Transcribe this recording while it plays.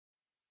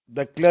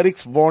The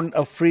clerics warned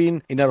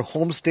Afrin in her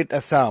home state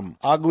Assam,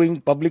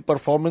 arguing public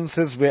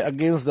performances were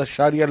against the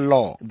Sharia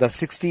law. The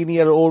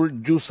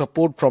 16-year-old drew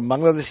support from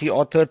Bangladeshi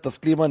author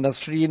Taslima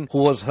Nasreen,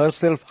 who was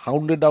herself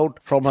hounded out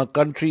from her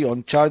country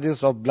on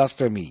charges of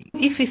blasphemy.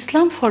 If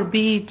Islam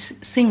forbids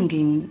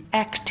singing,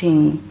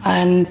 acting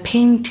and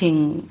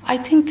painting,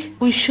 I think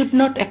we should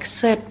not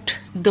accept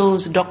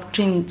those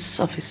doctrines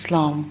of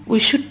Islam. We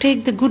should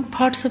take the good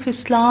parts of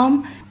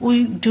Islam.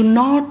 We do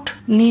not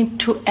need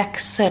to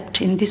accept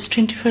in this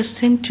 21st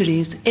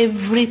century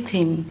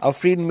everything.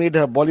 Afrin made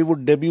her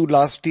Bollywood debut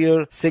last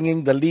year,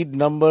 singing the lead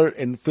number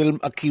in film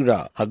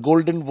Akira. Her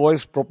golden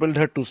voice propelled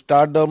her to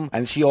stardom,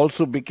 and she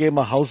also became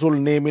a household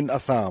name in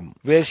Assam,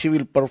 where she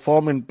will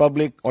perform in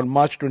public on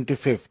March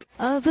 25th.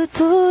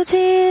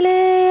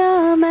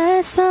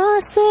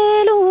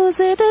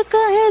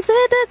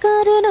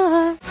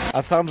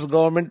 Assam's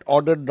government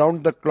ordered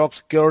round-the-clock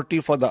security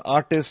for the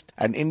artist,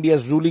 and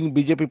India's ruling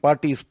BJP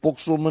party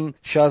spokeswoman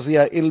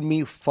Shazia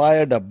Ilmi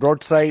fired a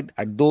broadside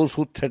at those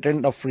who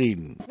threatened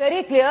Afrin.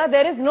 Very clear,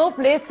 there is no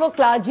place for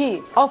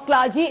clergy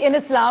in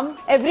Islam.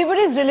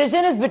 Everybody's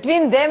religion is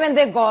between them and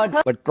their God.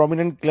 But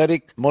prominent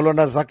cleric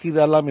Maulana Zakir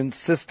Alam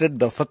insisted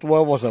the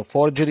fatwa was a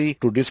forgery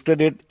to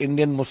discredit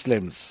Indian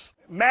Muslims.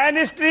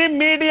 Mainstream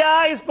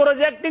media is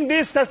projecting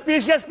these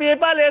suspicious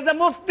people as a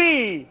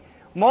mufti.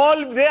 They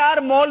are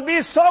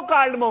Maulvi,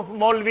 so-called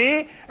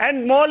Maulvi,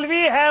 and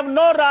Maulvi have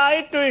no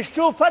right to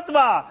issue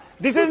fatwa.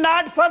 This is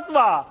not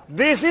fatwa.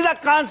 This is a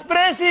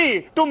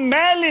conspiracy to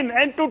mail in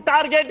and to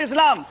target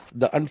Islam.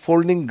 The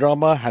unfolding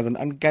drama has an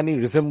uncanny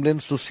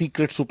resemblance to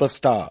Secret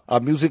Superstar,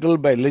 a musical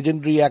by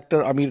legendary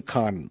actor Amir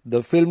Khan.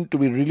 The film, to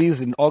be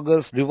released in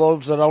August,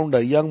 revolves around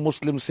a young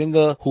Muslim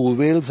singer who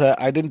veils her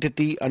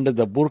identity under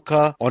the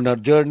burqa on her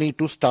journey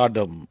to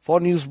stardom. For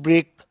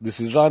Newsbreak, this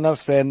is Rana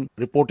Senn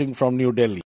reporting from New Delhi.